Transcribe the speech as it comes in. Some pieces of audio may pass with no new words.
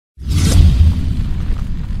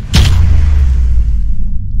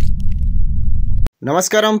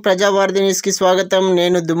నమస్కారం ప్రజా వారధి న్యూస్ కి స్వాగతం.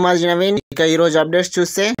 నేను దుమ్మాజ్ నవీన్. ఇక ఈ రోజు అప్డేట్స్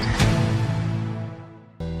చూస్తే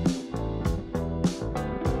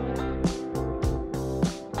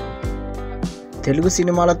తెలుగు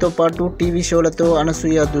సినిమాలతో పాటు టీవీ షోలతో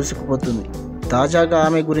అనసూయ దూసుకుపోతుంది. తాజాగా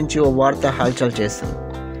ఆమె గురించి ఓ వార్త హల్చల్ చేస్తుంది.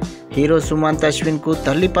 హీరో సుమంత్ అశ్విన్ కు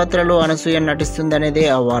తల్లి పాత్రలో అనసూయ నటిస్తుందనేదే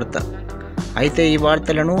ఆ వార్త. అయితే ఈ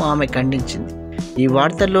వార్తలను ఆమె ఖండించింది. ఈ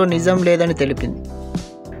వార్తల్లో నిజం లేదని తెలిపింది.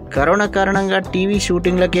 కరోనా కారణంగా టీవీ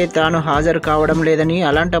షూటింగ్లకే తాను హాజరు కావడం లేదని,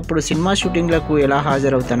 అలాంటప్పుడు సినిమా షూటింగ్లకు ఎలా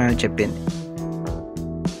హాజరవుతానని చెప్పింది.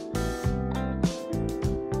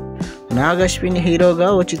 నాగ్ అశ్విన్ హీరోగా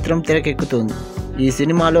ఓ చిత్రం తెరకెక్కుతోంది. ఈ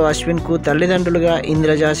సినిమాలో అశ్విన్ కు తల్లిదండ్రులుగా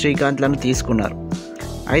ఇంద్రజ, శ్రీకాంత్లను తీసుకున్నారు.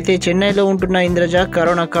 అయితే చెన్నైలో ఉంటున్న ఇంద్రజ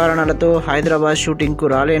కరోనా కారణాలతో హైదరాబాద్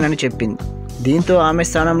షూటింగ్కు రాలేనని చెప్పింది. దీంతో ఆమె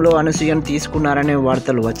స్థానంలో అనసూయను తీసుకున్నారనే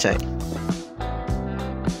వార్తలు వచ్చాయి.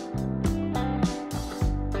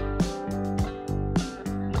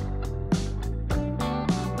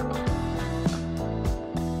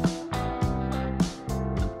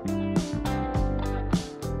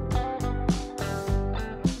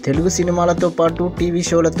 తెలుగు సినిమాలతో పాటు టీవీ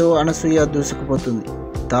షోలతో అనసూయ దూసుకుపోతుంది.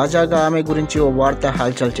 తాజాగా ఆమె గురించి ఓ వార్త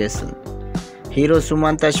హల్చల్ చేస్తుంది. హీరో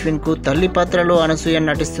సుమంత్ అశ్విన్ కు తల్లి పాత్రలో అనసూయ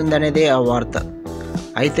నటిస్తుందనేదే ఆ వార్త.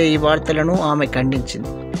 అయితే ఈ వార్తలను ఆమె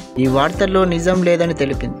ఖండించింది. ఈ వార్తల్లో నిజం లేదని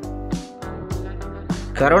తెలిపింది.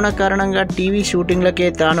 కరోనా కారణంగా టీవీ షూటింగ్లకే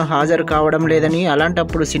తాను హాజరు కావడం లేదని,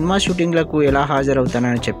 అలాంటప్పుడు సినిమా షూటింగ్లకు ఎలా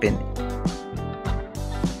హాజరవుతానని చెప్పింది.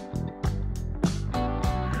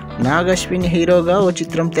 నాగ్ అశ్విన్ హీరోగా ఓ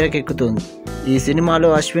చిత్రం తెరకెక్కుతోంది. ఈ సినిమాలో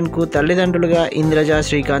అశ్విన్ కు తల్లిదండ్రులుగా ఇంద్రజ,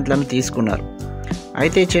 శ్రీకాంత్లను తీసుకున్నారు.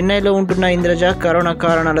 అయితే చెన్నైలో ఉంటున్న ఇంద్రజ కరోనా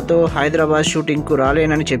కారణాలతో హైదరాబాద్ షూటింగ్కు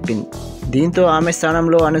రాలేనని చెప్పింది. దీంతో ఆమె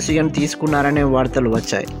స్థానంలో అనసూయను తీసుకున్నారనే వార్తలు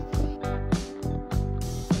వచ్చాయి.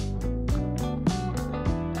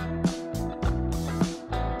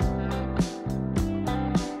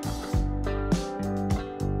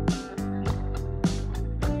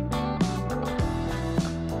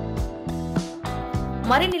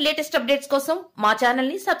 మరిన్ని లేటెస్ట్ అప్డేట్స్ కోసం మా ఛానల్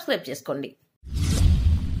ని సబ్స్క్రైబ్ చేసుకోండి.